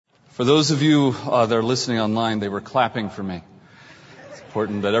For those of you that are listening online, they were clapping for me. It's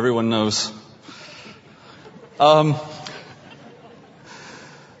important that everyone knows. How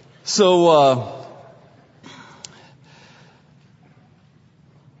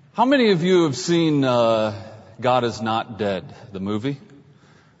many of you have seen God Is Not Dead, the movie?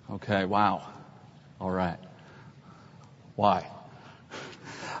 Okay, wow. All right. Why?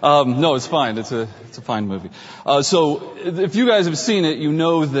 No, it's fine. It's a fine movie. So if you guys have seen it, you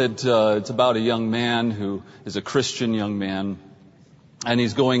know that it's about a young man who is a Christian young man, and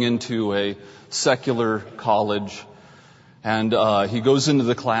he's going into a secular college, and he goes into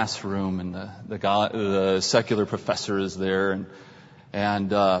the classroom, and the secular professor is there, and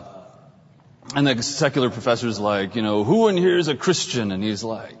the secular professor is like, who in here is a Christian? And he's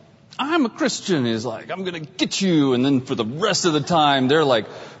like, I'm a Christian. He's like, I'm going to get you. And then for the rest of the time, they're like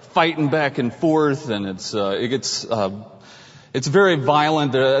fighting back and forth, and it's very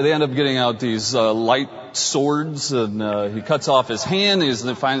violent. They end up getting out these light swords, and he cuts off his hand. He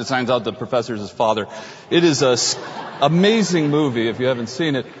finds out the professor's his father. It is a amazing movie if you haven't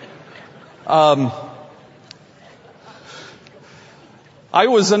seen it. I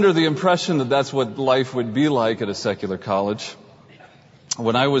was under the impression that that's what life would be like at a secular college.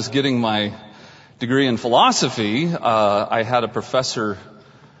 When I was getting my degree in philosophy, I had a professor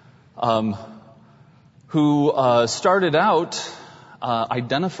who started out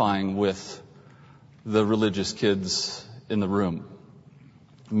identifying with the religious kids in the room,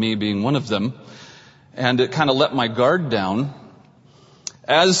 me being one of them, and it kind of let my guard down.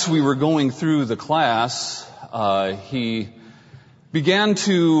 As we were going through the class, he began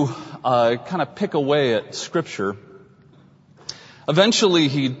to kind of pick away at Scripture. Eventually,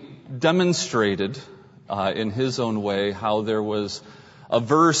 he demonstrated in his own way how there was a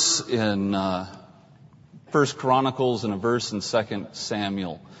verse in First Chronicles and a verse in Second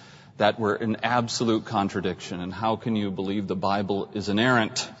Samuel that were in absolute contradiction. And how can you believe the Bible is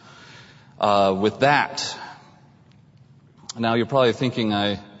inerrant with that? Now, you're probably thinking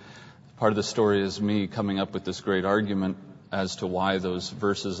part of the story is me coming up with this great argument as to why those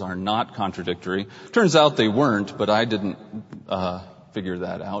verses are not contradictory. Turns out they weren't, but I didn't figure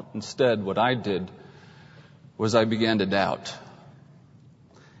that out. Instead, what I did was I began to doubt.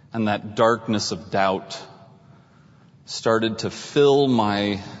 And that darkness of doubt started to fill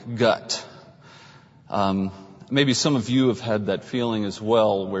my gut. Maybe some of you have had that feeling as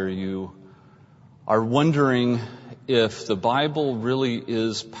well, where you are wondering if the Bible really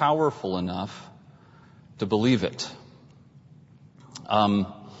is powerful enough to believe it.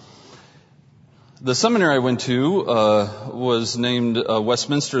 The seminary I went to was named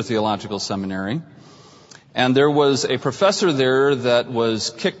Westminster Theological Seminary, and there was a professor there that was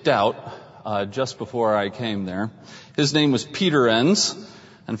kicked out just before I came there. His name was Peter Enns,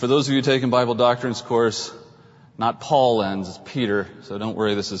 and for those of you taking Bible Doctrines course, not Paul Enns, it's Peter, so don't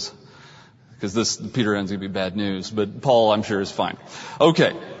worry, because this Peter Enns is going to be bad news, but Paul, I'm sure, is fine.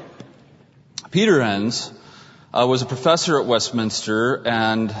 Okay. Peter Enns was a professor at Westminster,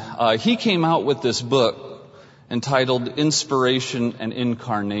 and he came out with this book entitled Inspiration and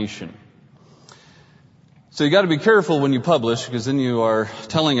Incarnation. So you got to be careful when you publish, because then you are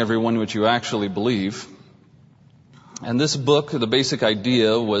telling everyone what you actually believe. And this book, the basic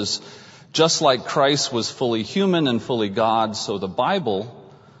idea was, just like Christ was fully human and fully God, so the Bible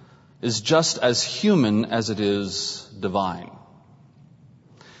is just as human as it is divine.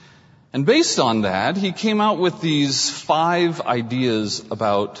 And based on that, he came out with these 5 ideas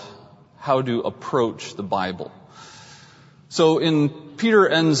about how to approach the Bible. So in Peter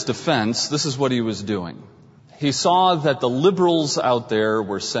Enns' defense, this is what he was doing. He saw that the liberals out there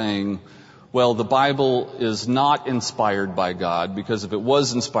were saying, well, the Bible is not inspired by God, because if it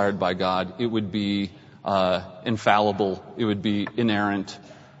was inspired by God, it would be infallible, it would be inerrant.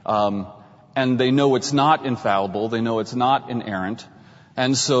 And they know it's not infallible, they know it's not inerrant.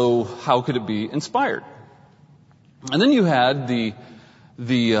 And so, how could it be inspired? And then you had the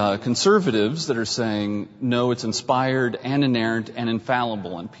conservatives that are saying, no, it's inspired and inerrant and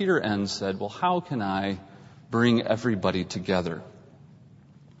infallible. And Peter Enns said, well, how can I bring everybody together?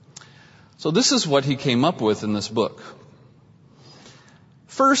 So this is what he came up with in this book.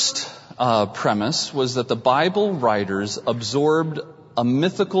 First premise was that the Bible writers absorbed a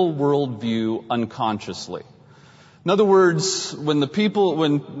mythical worldview unconsciously. In other words, when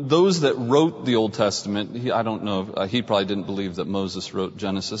those that wrote the Old Testament, I don't know, he probably didn't believe that Moses wrote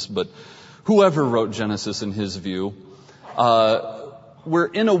Genesis, but whoever wrote Genesis in his view, were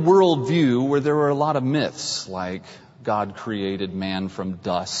in a worldview where there were a lot of myths, like God created man from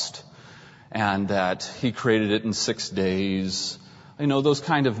dust, and that he created it in 6 days, those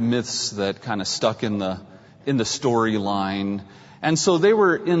kind of myths that kind of stuck in the storyline. And so they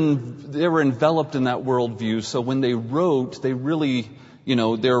were enveloped in that worldview. So when they wrote, they really,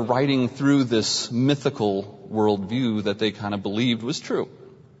 they're writing through this mythical worldview that they kind of believed was true.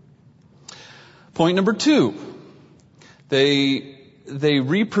 Point number 2, they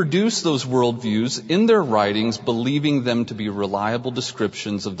reproduce those worldviews in their writings, believing them to be reliable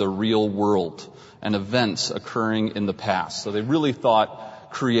descriptions of the real world and events occurring in the past. So they really thought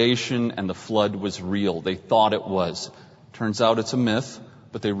creation and the flood was real. They thought it was. Turns out it's a myth,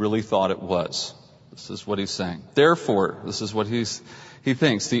 but they really thought it was. This is what he's saying. Therefore, this is what he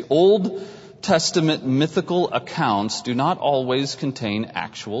thinks. The Old Testament mythical accounts do not always contain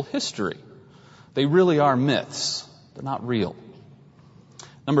actual history. They really are myths. They're not real.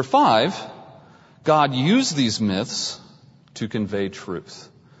 Number 5, God used these myths to convey truth.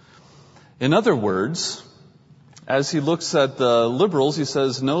 In other words, as he looks at the liberals, he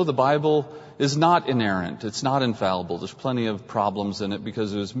says, no, the Bible is not inerrant. It's not infallible. There's plenty of problems in it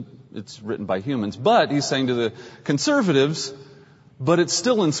because it's written by humans. But he's saying to the conservatives, but it's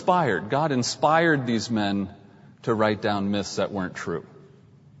still inspired. God inspired these men to write down myths that weren't true.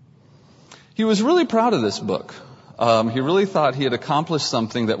 He was really proud of this book. He really thought he had accomplished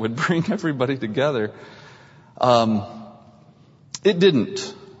something that would bring everybody together. It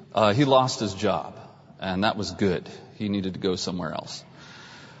didn't. He lost his job, and that was good. He needed to go somewhere else.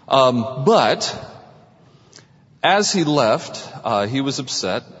 But as he left, he was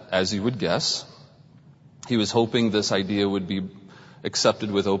upset, as you would guess. He was hoping this idea would be accepted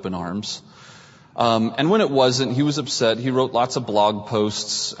with open arms. And when it wasn't, he was upset. He wrote lots of blog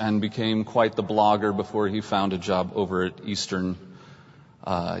posts and became quite the blogger before he found a job over at Eastern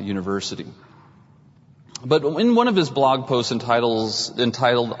University. But in one of his blog posts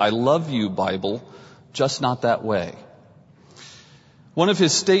entitled, I Love You, Bible, Just Not That Way, one of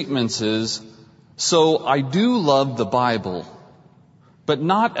his statements is, so I do love the Bible, but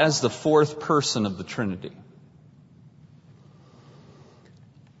not as the fourth person of the Trinity.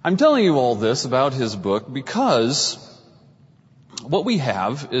 I'm telling you all this about his book because what we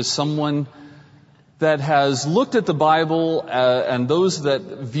have is someone that has looked at the Bible and those that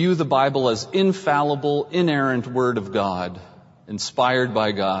view the Bible as infallible, inerrant Word of God, inspired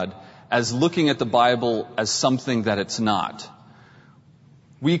by God, as looking at the Bible as something that it's not.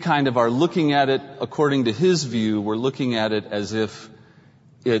 We kind of are looking at it according to his view. We're looking at it as if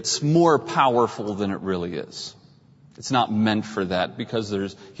it's more powerful than it really is. It's not meant for that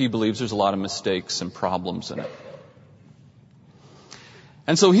because he believes there's a lot of mistakes and problems in it.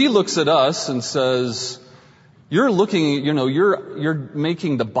 And so he looks at us and says, you're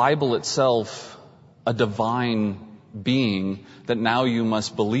making the Bible itself a divine being that now you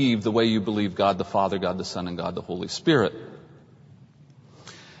must believe the way you believe God the Father, God the Son, and God the Holy Spirit.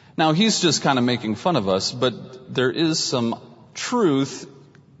 Now he's just kind of making fun of us, but there is some truth,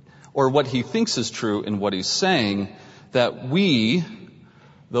 or what he thinks is true in what he's saying, that we,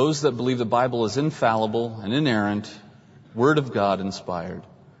 those that believe the Bible is infallible and inerrant, Word of God inspired,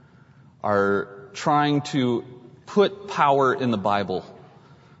 are trying to put power in the Bible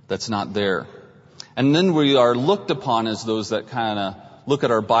that's not there. And then we are looked upon as those that kind of look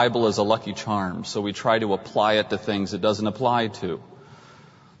at our Bible as a lucky charm. So we try to apply it to things it doesn't apply to,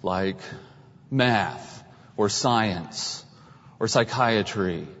 like math or science or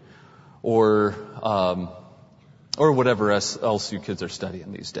psychiatry or whatever else you kids are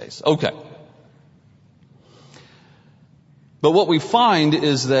studying these days. Okay. But what we find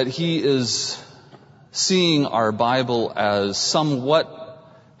is that he is seeing our Bible as somewhat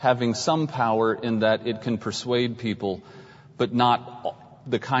having some power in that it can persuade people, but not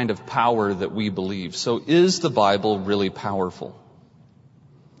the kind of power that we believe. So is the Bible really powerful?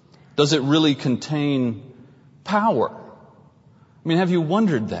 Does it really contain power? I mean, have you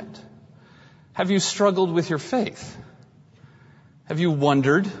wondered that? Have you struggled with your faith? Have you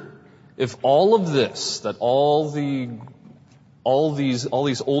wondered if all of this, that all these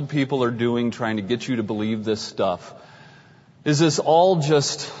old people are doing, trying to get you to believe this stuff, is this all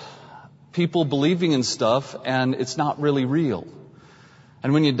just people believing in stuff and it's not really real?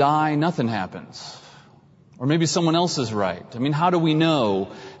 And when you die, nothing happens. Or maybe someone else is right. I mean, how do we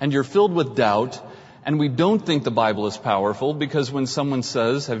know? And you're filled with doubt, and we don't think the Bible is powerful because when someone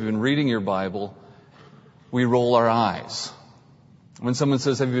says, have you been reading your Bible? We roll our eyes. When someone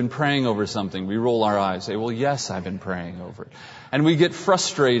says, have you been praying over something? We roll our eyes, say, well, yes, I've been praying over it. And we get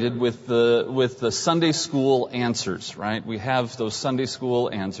frustrated with the Sunday school answers, right? We have those Sunday school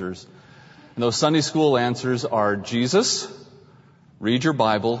answers. And those Sunday school answers are Jesus, read your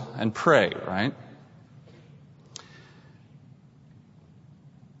Bible, and pray, right?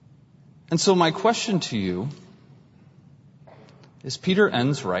 And so my question to you is Peter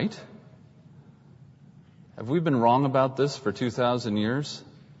Enns right? Have we been wrong about this for 2,000 years?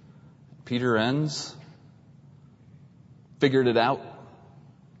 Peter Enns figured it out?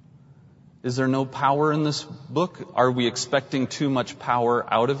 Is there no power in this book? Are we expecting too much power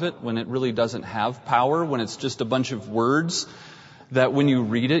out of it when it really doesn't have power, when it's just a bunch of words that when you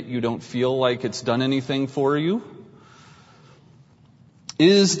read it, you don't feel like it's done anything for you?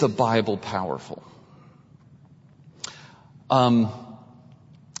 Is the Bible powerful?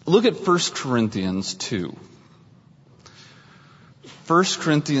 Look at 1 Corinthians 2. 1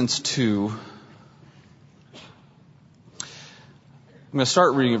 Corinthians 2. I'm going to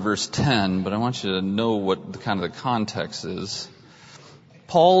start reading at verse 10, but I want you to know what the kind of the context is.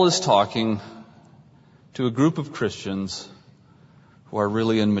 Paul is talking to a group of Christians who are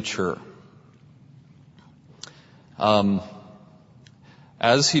really immature.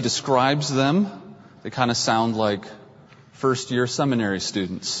 As he describes them, they kind of sound like first-year seminary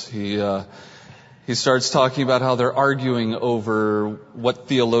students. He starts talking about how they're arguing over what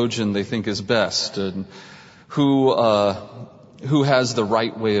theologian they think is best and who has the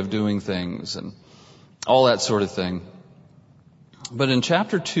right way of doing things and all that sort of thing. But in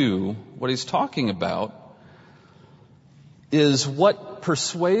chapter 2, what he's talking about is what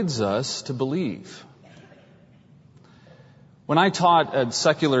persuades us to believe. When I taught at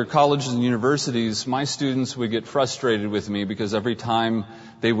secular colleges and universities, my students would get frustrated with me because every time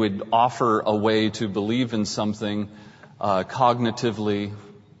they would offer a way to believe in something cognitively,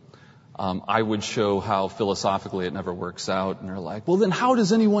 I would show how philosophically it never works out. And they're like, well, then how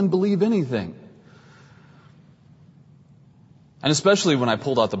does anyone believe anything? And especially when I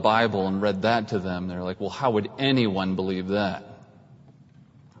pulled out the Bible and read that to them, they're like, well, how would anyone believe that?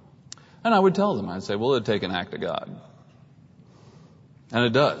 And I would tell them, I'd say, well, it'd take an act of God. And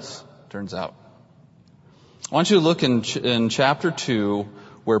it does, turns out. I want you to look in chapter 2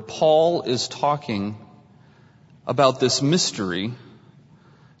 where Paul is talking about this mystery,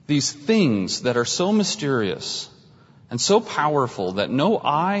 these things that are so mysterious and so powerful that no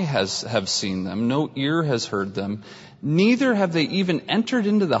eye have seen them, no ear has heard them, neither have they even entered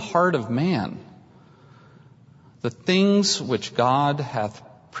into the heart of man. The things which God hath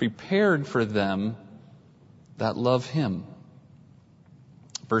prepared for them that love him.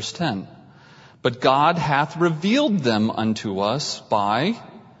 Verse 10, but God hath revealed them unto us by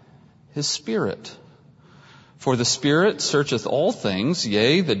his Spirit. For the Spirit searcheth all things,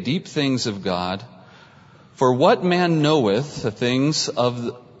 yea, the deep things of God. For what man knoweth the things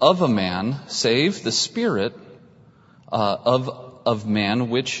of a man, save the Spirit of man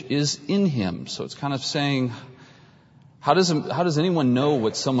which is in him? So it's kind of saying, how does anyone know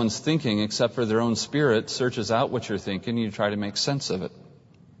what someone's thinking except for their own spirit searches out what you're thinking and you try to make sense of it?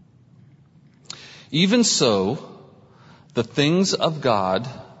 Even so, the things of God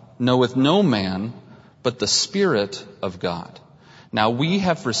knoweth no man, but the Spirit of God. Now we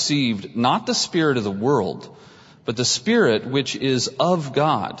have received not the spirit of the world, but the Spirit which is of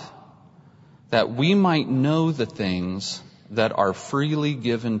God, that we might know the things that are freely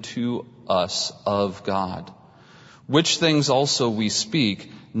given to us of God. Which things also we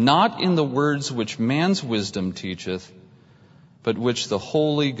speak, not in the words which man's wisdom teacheth, but which the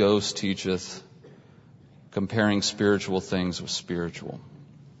Holy Ghost teacheth, comparing spiritual things with spiritual.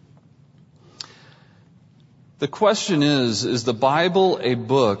 The question is the Bible a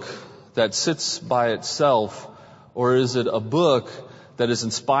book that sits by itself, or is it a book that is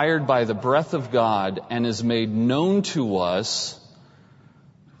inspired by the breath of God and is made known to us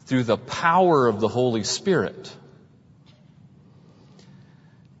through the power of the Holy Spirit?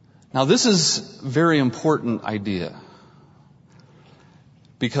 Now, this is a very important idea.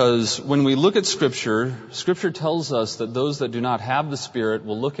 Because when we look at Scripture, Scripture tells us that those that do not have the Spirit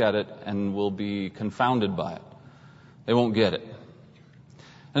will look at it and will be confounded by it. They won't get it.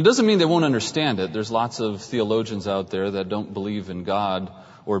 And it doesn't mean they won't understand it. There's lots of theologians out there that don't believe in God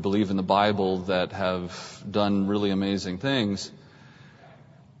or believe in the Bible that have done really amazing things.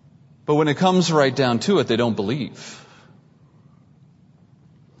 But when it comes right down to it, they don't believe.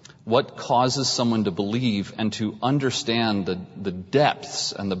 What causes someone to believe and to understand the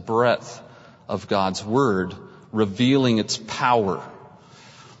depths and the breadth of God's Word, revealing its power?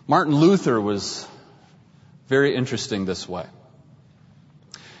 Martin Luther was very interesting this way.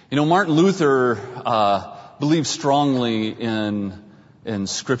 You know, Martin Luther believed strongly in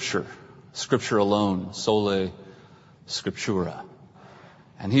Scripture, Scripture alone, sola scriptura.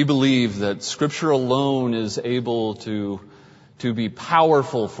 And he believed that Scripture alone is able to be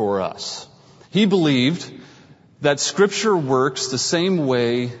powerful for us. He believed that Scripture works the same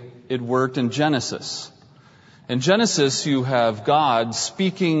way it worked in Genesis. In Genesis, you have God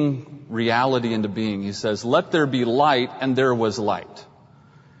speaking reality into being. He says, "Let there be light," and there was light.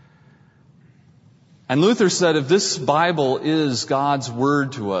 And Luther said, if this Bible is God's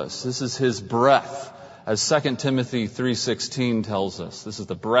word to us, this is His breath, as 2 Timothy 3:16 tells us, this is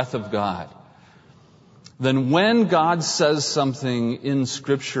the breath of God, then when God says something in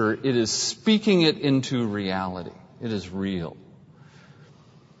Scripture, it is speaking it into reality. It is real.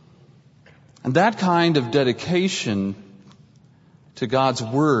 And that kind of dedication to God's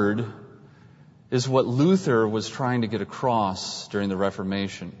Word is what Luther was trying to get across during the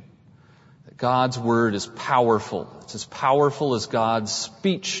Reformation. That God's Word is powerful. It's as powerful as God's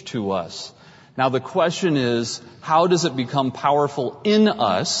speech to us. Now the question is, how does it become powerful in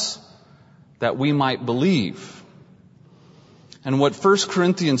us that we might believe? And what 1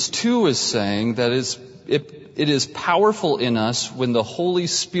 Corinthians 2 is saying, that is, it is powerful in us when the Holy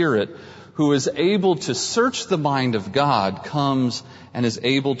Spirit, who is able to search the mind of God, comes and is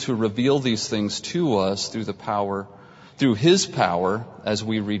able to reveal these things to us through His power as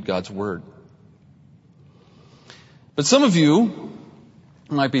we read God's Word. But some of you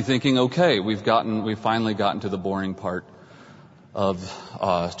might be thinking, okay, we've finally gotten to the boring part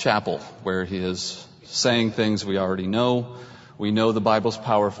of chapel, where he is saying things we already know. We know the Bible's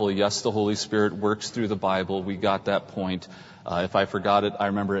powerful. Yes, the Holy Spirit works through the Bible. We got that point. If I forgot it, I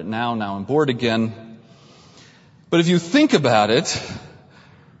remember it now. Now I'm bored again. But if you think about it,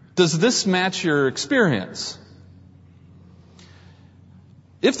 does this match your experience?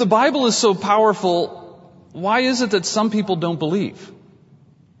 If the Bible is so powerful, why is it that some people don't believe?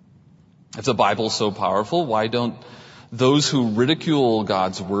 If the Bible is so powerful, why don't those who ridicule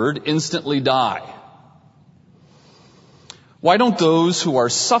God's Word instantly die? Why don't those who are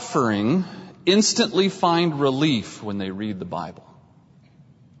suffering instantly find relief when they read the Bible?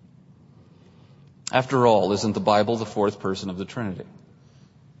 After all, isn't the Bible the fourth person of the Trinity?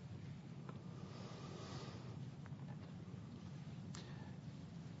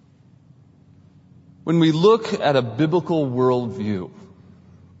 When we look at a biblical worldview,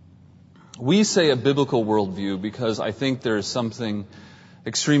 we say a biblical worldview because I think there is something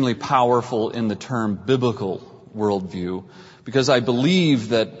extremely powerful in the term biblical worldview, because I believe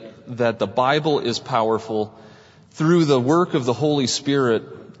that the Bible is powerful through the work of the Holy Spirit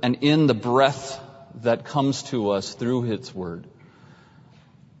and in the breath that comes to us through His Word.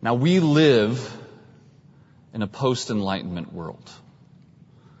 Now, we live in a post-Enlightenment world.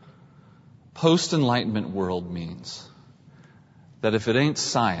 Post-Enlightenment world means that if it ain't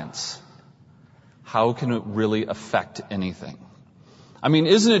science, how can it really affect anything? I mean,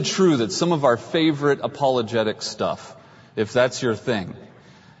 isn't it true that some of our favorite apologetic stuff, if that's your thing,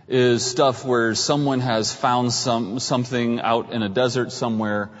 is stuff where someone has found something out in a desert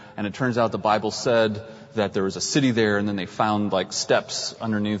somewhere, and it turns out the Bible said that there was a city there, and then they found like steps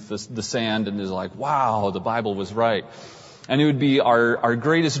underneath the sand, and is like, wow, the Bible was right. And it would be our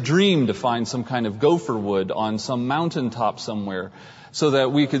greatest dream to find some kind of gopher wood on some mountaintop somewhere so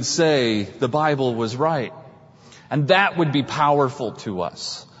that we could say the Bible was right. And that would be powerful to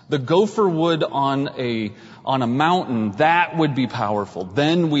us. The gopher wood on a mountain, that would be powerful.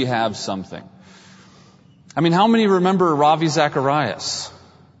 Then we have something. I mean, how many remember Ravi Zacharias?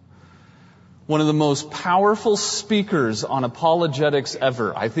 One of the most powerful speakers on apologetics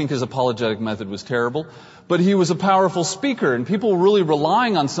ever. I think his apologetic method was terrible, but he was a powerful speaker, and people were really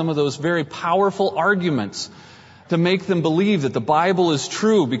relying on some of those very powerful arguments to make them believe that the Bible is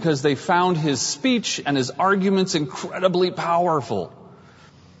true, because they found his speech and his arguments incredibly powerful.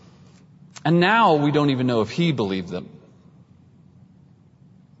 And now we don't even know if he believed them,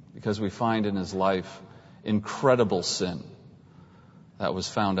 because we find in his life incredible sin that was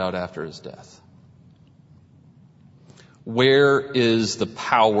found out after his death. Where is the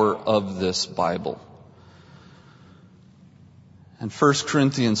power of this Bible? And 1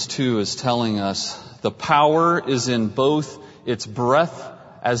 Corinthians 2 is telling us the power is in both its breath,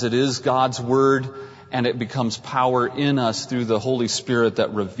 as it is God's Word, and it becomes power in us through the Holy Spirit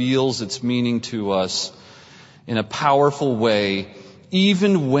that reveals its meaning to us in a powerful way,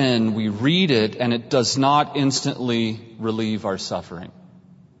 even when we read it and it does not instantly relieve our suffering.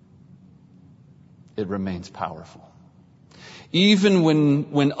 It remains powerful. Even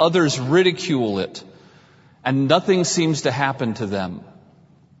when others ridicule it and nothing seems to happen to them.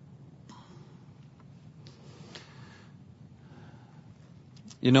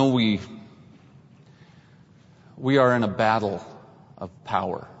 You know, we are in a battle of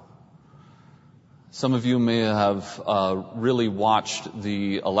power. Some of you may have really watched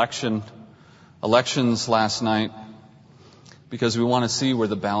the elections last night. because we want to see where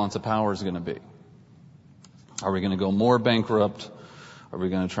the balance of power is going to be. Are we going to go more bankrupt? Are we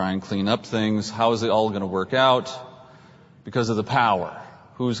going to try and clean up things? How is it all going to work out? Because of the power.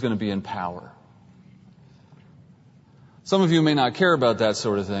 Who's going to be in power? Some of you may not care about that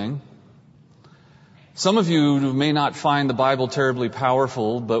sort of thing. Some of you may not find the Bible terribly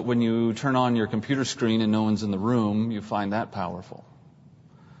powerful, but when you turn on your computer screen and no one's in the room, you find that powerful.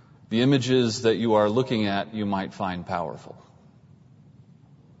 The images that you are looking at, you might find powerful.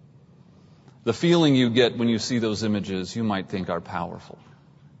 The feeling you get when you see those images, you might think are powerful.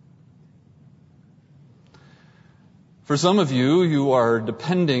 For some of you, you are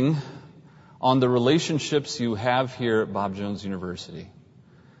depending on the relationships you have here at Bob Jones University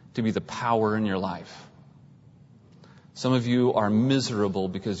to be the power in your life. Some of you are miserable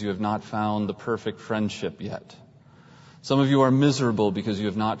because you have not found the perfect friendship yet. Some of you are miserable because you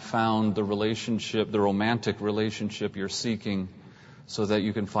have not found the relationship, the romantic relationship you're seeking so that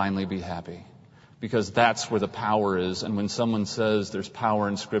you can finally be happy. Because that's where the power is. And when someone says there's power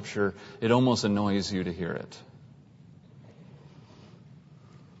in Scripture, it almost annoys you to hear it.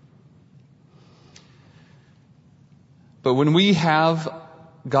 But when we have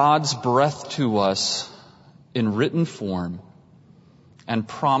God's breath to us in written form and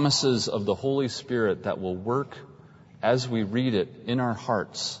promises of the Holy Spirit that will work as we read it in our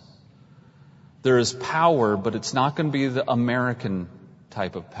hearts, there is power, but it's not going to be the American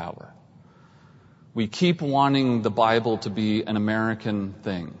type of power. We keep wanting the Bible to be an American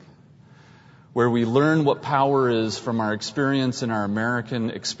thing, where we learn what power is from our experience and our American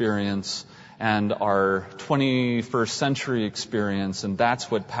experience and our 21st century experience, and that's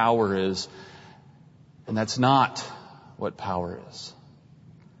what power is. And that's not what power is.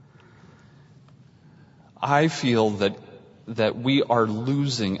 I feel that we are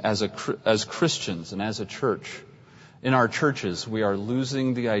losing as Christians and as a church. In our churches, we are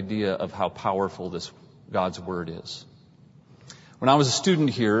losing the idea of how powerful this God's Word is. When I was a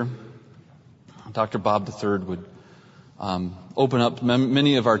student here, Dr. Bob III would open up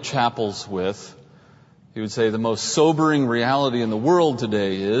many of our chapels with, he would say, the most sobering reality in the world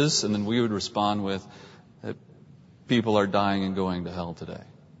today is, and then we would respond with, that people are dying and going to hell today.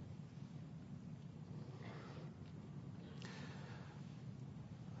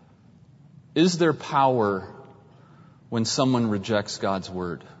 Is there power when someone rejects God's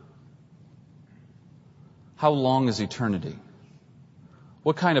Word? How long is eternity?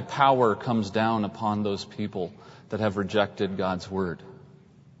 What kind of power comes down upon those people that have rejected God's Word?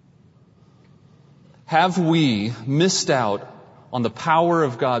 Have we missed out on the power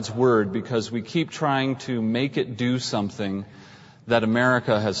of God's Word because we keep trying to make it do something that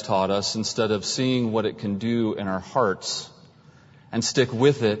America has taught us instead of seeing what it can do in our hearts and stick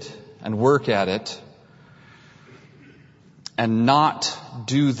with it and work at it and not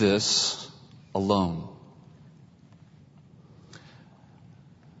do this alone? I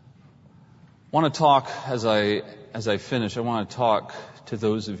want to talk, as I finish, I want to talk to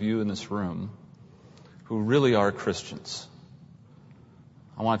those of you in this room who really are Christians.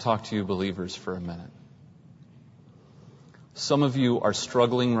 I want to talk to you believers for a minute. Some of you are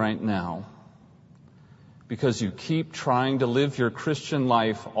struggling right now because you keep trying to live your Christian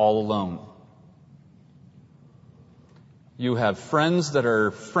life all alone. You have friends that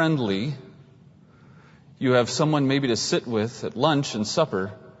are friendly. You have someone maybe to sit with at lunch and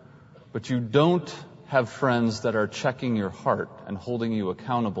supper, but you don't have friends that are checking your heart and holding you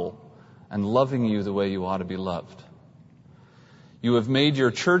accountable and loving you the way you ought to be loved. You have made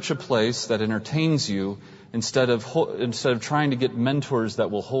your church a place that entertains you instead of trying to get mentors that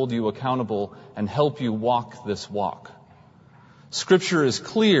will hold you accountable and help you walk this walk. Scripture is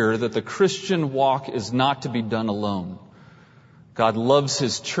clear that the Christian walk is not to be done alone. God loves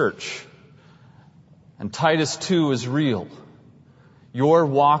His church. And Titus 2 is real. Your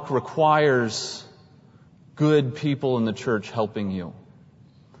walk requires good people in the church helping you.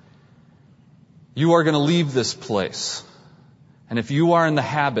 You are going to leave this place. And if you are in the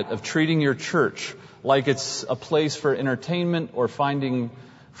habit of treating your church like it's a place for entertainment or finding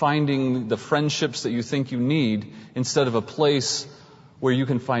the friendships that you think you need instead of a place where you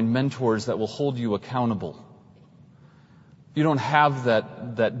can find mentors that will hold you accountable, you don't have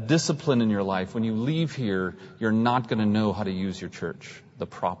that discipline in your life. When you leave here, you're not going to know how to use your church the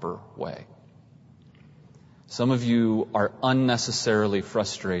proper way. Some of you are unnecessarily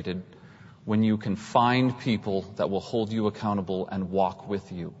frustrated when you can find people that will hold you accountable and walk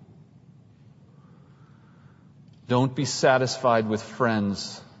with you. Don't be satisfied with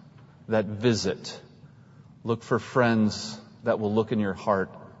friends that visit. Look for friends that will look in your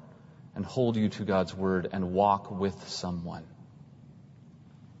heart and hold you to God's Word and walk with someone.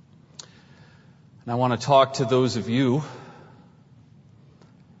 And I want to talk to those of you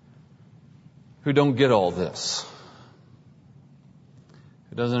who don't get all this,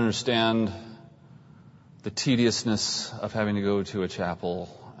 who doesn't understand the tediousness of having to go to a chapel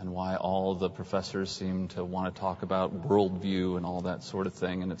and why all the professors seem to want to talk about worldview and all that sort of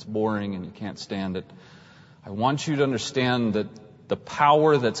thing, and it's boring and you can't stand it. I want you to understand that the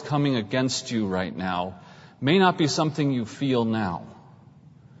power that's coming against you right now may not be something you feel now.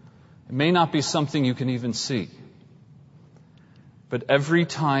 It may not be something you can even see. But every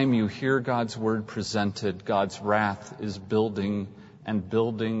time you hear God's word presented, God's wrath is building and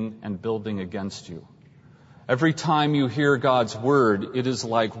building and building against you. Every time you hear God's word, it is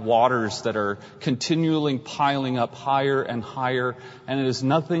like waters that are continually piling up higher and higher, and it is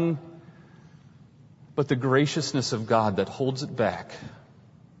nothing but the graciousness of God that holds it back.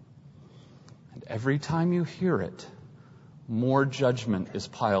 And every time you hear it, more judgment is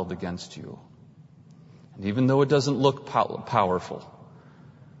piled against you. And even though it doesn't look powerful,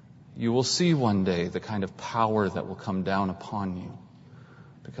 you will see one day the kind of power that will come down upon you.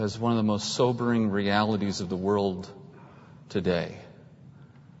 Because one of the most sobering realities of the world today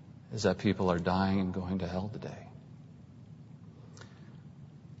is that people are dying and going to hell today.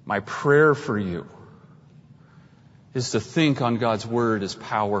 My prayer for you is to think on God's word as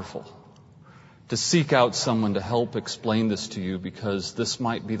powerful, to seek out someone to help explain this to you, because this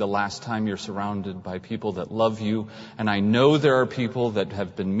might be the last time you're surrounded by people that love you. And I know there are people that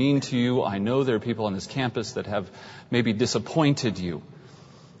have been mean to you. I know there are people on this campus that have maybe disappointed you.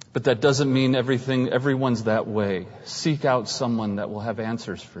 But that doesn't mean everyone's that way. Seek out someone that will have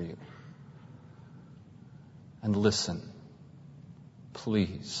answers for you. And listen.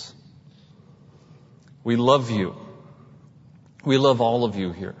 Please. We love you. We love all of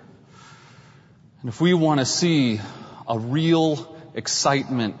you here. And if we want to see a real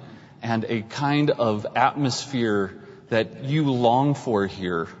excitement and a kind of atmosphere that you long for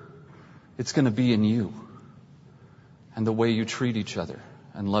here, it's going to be in you and the way you treat each other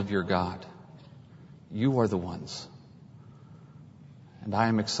and love your God. You are the ones. And I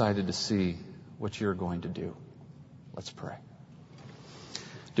am excited to see what you're going to do. Let's pray.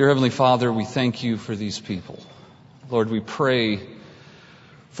 Dear Heavenly Father, we thank you for these people. Lord, we pray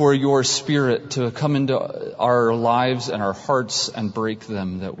for your Spirit to come into our lives and our hearts and break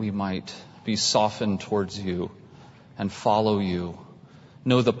them, that we might be softened towards you and follow you.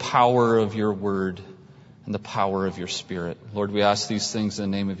 Know the power of your word and the power of your Spirit. Lord, we ask these things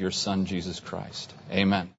in the name of your Son, Jesus Christ. Amen.